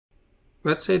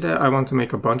Let's say that I want to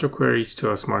make a bunch of queries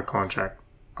to a smart contract.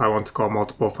 I want to call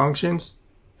multiple functions,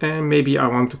 and maybe I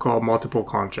want to call multiple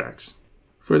contracts.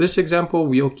 For this example,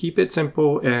 we'll keep it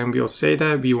simple and we'll say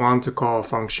that we want to call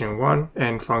function 1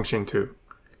 and function 2.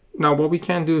 Now what we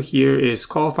can do here is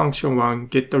call function 1,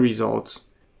 get the results,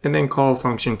 and then call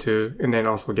function 2, and then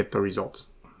also get the results.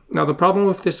 Now the problem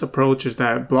with this approach is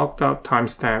that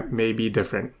block.timestamp may be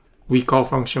different. We call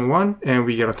function 1 and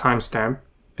we get a timestamp,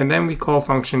 and then we call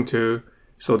function 2,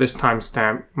 so this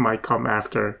timestamp might come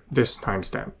after this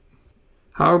timestamp.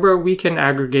 However, we can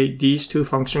aggregate these two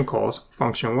function calls,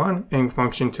 function 1 and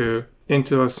function 2,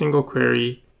 into a single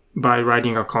query by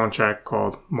writing a contract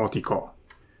called multi-call.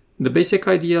 The basic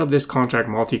idea of this contract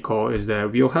multi-call is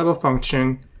that we'll have a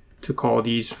function to call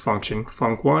these function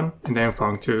func1 and then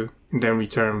func2, and then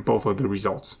return both of the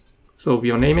results. So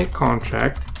we'll name it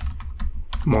contract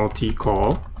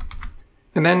multi-call,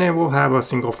 and then it will have a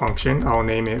single function. I'll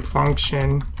name it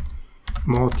function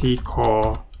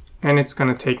multi-call, and it's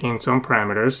going to take in some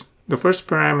parameters. The first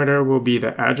parameter will be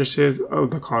the addresses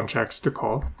of the contracts to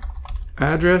call.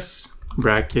 Address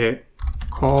bracket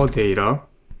call data,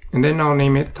 and then I'll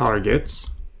name it targets.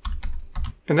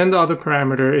 And then the other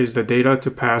parameter is the data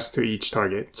to pass to each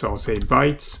target. So I'll say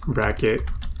bytes bracket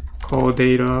call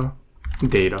data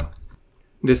data.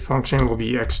 This function will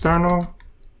be external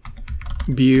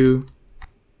view,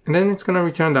 and then it's going to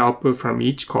return the output from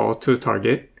each call to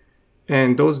target,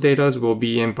 and those data will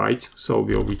be in bytes, so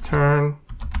we'll return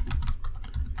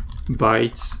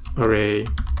bytes array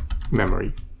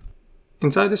memory.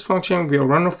 Inside this function, we'll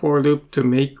run a for loop to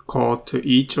make call to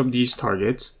each of these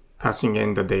targets, passing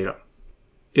in the data.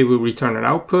 It will return an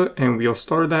output, and we'll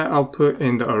store that output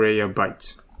in the array of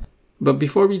bytes. But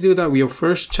before we do that, we'll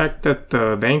first check that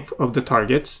the length of the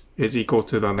targets is equal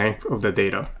to the length of the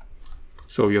data.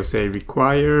 So we'll say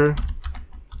require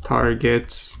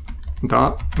targets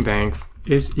dot length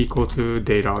is equal to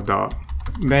data dot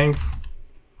length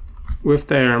with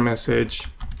the error message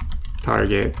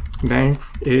target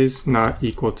length is not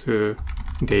equal to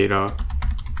data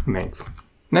length.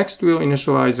 Next, we'll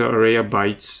initialize the array of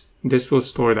bytes. This will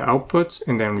store the outputs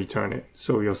and then return it.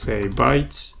 So we'll say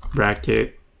bytes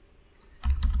bracket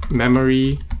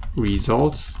memory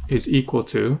results is equal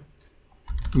to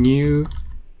new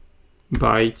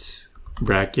bytes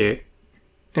bracket,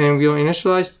 and we'll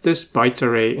initialize this bytes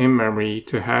array in memory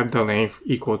to have the length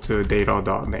equal to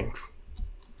data.length.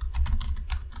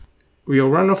 We'll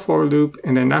run a for loop,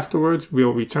 and then afterwards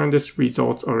we'll return this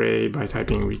results array by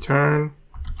typing return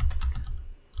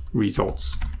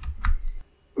results.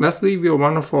 Lastly, we'll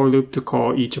run a for loop to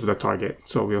call each of the target.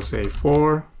 So we'll say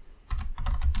for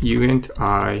uint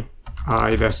I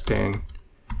less than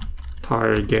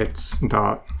targets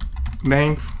dot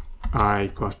length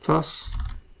I plus plus,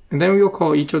 and then we'll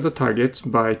call each of the targets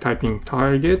by typing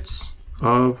targets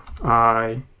of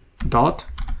I dot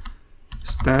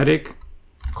static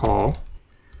call.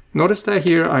 Notice that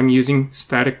here I'm using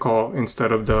static call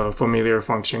instead of the familiar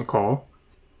function call.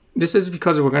 This is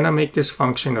because we're going to make this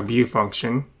function a view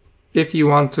function. If you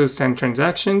want to send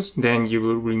transactions, then you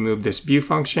will remove this view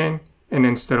function, and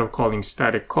instead of calling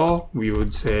static call, we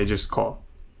would say just call.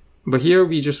 But here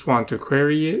we just want to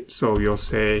query it, so we'll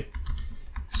say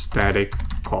static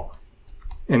call.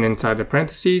 And inside the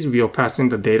parentheses, we'll pass in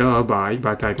the data of I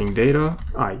by typing data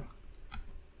I.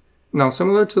 Now,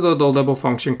 similar to the low-level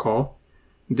function call,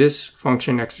 this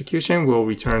function execution will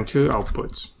return two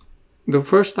outputs. The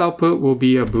first output will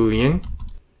be a Boolean,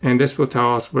 and this will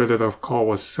tell us whether the call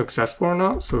was successful or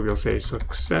not, so we'll say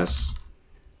success.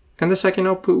 And the second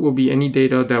output will be any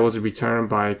data that was returned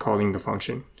by calling the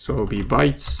function. So it will be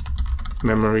bytes,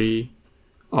 memory,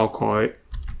 I'll call it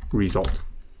result.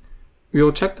 We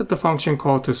will check that the function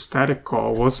call to static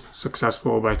call was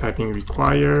successful by typing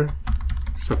require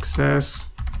success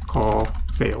call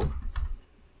failed.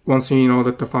 Once we know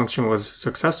that the function was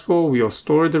successful, we'll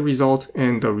store the result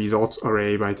in the results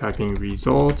array by typing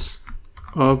results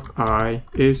of I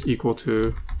is equal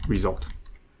to result.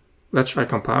 Let's try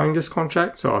compiling this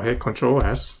contract, so I'll hit Ctrl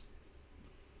S.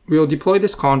 We'll deploy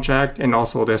this contract and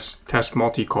also this test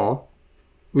multi-call.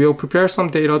 We'll prepare some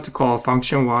data to call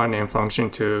function 1 and function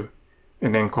 2,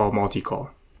 and then call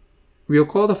multi-call. We'll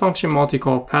call the function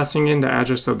multi-call passing in the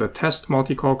address of the test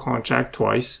multi-call contract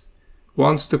twice,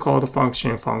 once to call the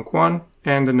function func1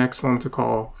 and the next one to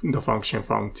call the function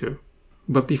func2.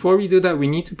 But before we do that, we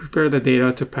need to prepare the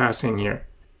data to pass in here.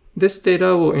 This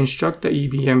data will instruct the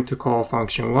EVM to call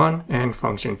function 1 and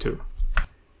function 2.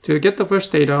 To get the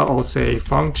first data, I'll say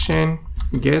function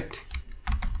get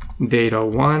data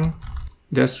 1.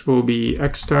 This will be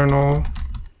external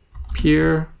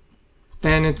peer,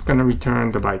 and it's going to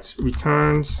return the bytes.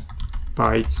 Returns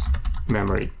bytes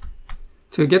memory.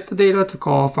 To get the data to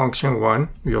call function 1,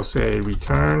 we'll say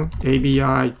return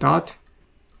ABI dot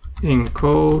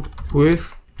encode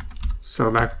with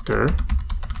selector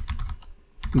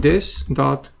this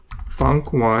dot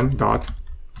func1 dot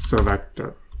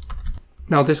selector.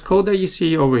 Now this code that you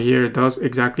see over here does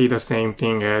exactly the same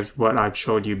thing as what I've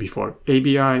showed you before.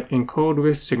 ABI encode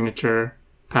with signature,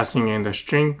 passing in the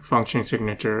string function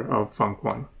signature of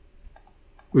func1.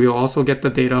 We'll also get the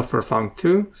data for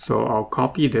func2, so I'll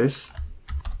copy this,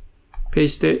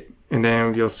 paste it, and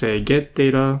then we'll say get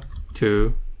data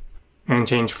to, and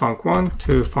change func1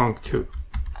 to func2.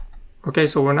 Okay,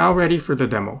 so we're now ready for the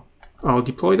demo. I'll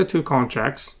deploy the two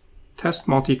contracts, test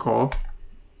multi-call,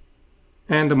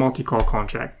 and the multi-call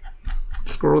contract.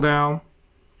 Scroll down,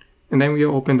 and then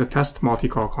we'll open the test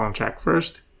multi-call contract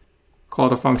first, call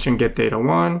the function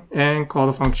getData1, and call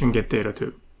the function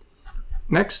getData2.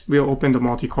 Next, we'll open the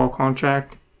multi-call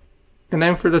contract, and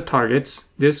then for the targets,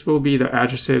 this will be the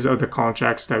addresses of the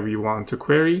contracts that we want to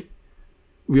query.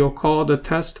 We'll call the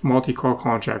test multi-call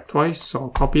contract twice, so I'll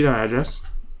copy the address,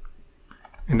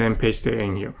 and then paste it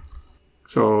in here.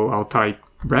 So I'll type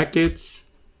brackets,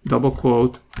 double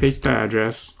quote, paste the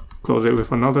address, close it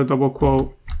with another double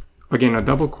quote, again a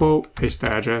double quote, paste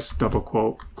the address, double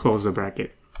quote, close the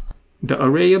bracket. The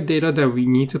array of data that we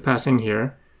need to pass in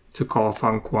here to call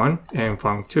func1 and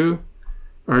func2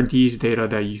 are these data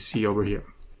that you see over here.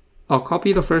 I'll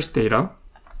copy the first data,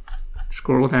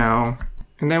 scroll down,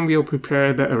 and then we'll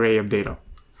prepare the array of data.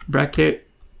 Bracket,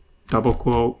 double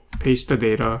quote, paste the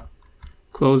data,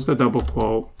 close the double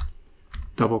quote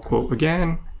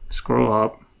again, scroll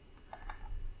up,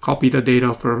 copy the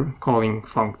data for calling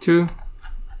func2,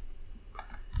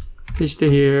 paste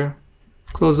it here,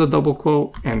 close the double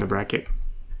quote and the bracket,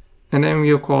 and then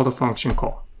we'll call the function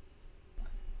call.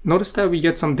 Notice that we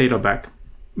get some data back.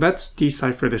 Let's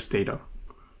decipher this data.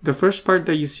 The first part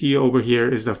that you see over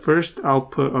here is the first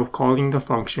output of calling the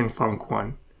function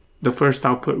func1. The first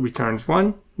output returns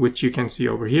 1, which you can see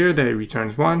over here that it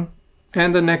returns 1,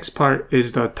 and the next part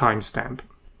is the timestamp.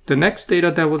 The next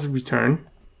data that was returned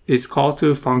is called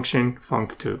to function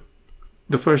func2.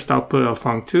 The first output of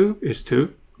func2 is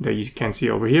 2, that you can see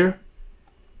over here,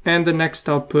 and the next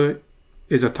output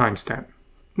is a timestamp.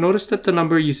 Notice that the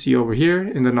number you see over here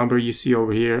and the number you see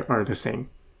over here are the same.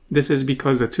 This is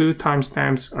because the two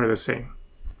timestamps are the same.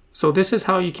 So this is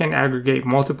how you can aggregate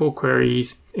multiple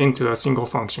queries into a single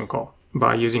function call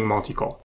by using multi-call.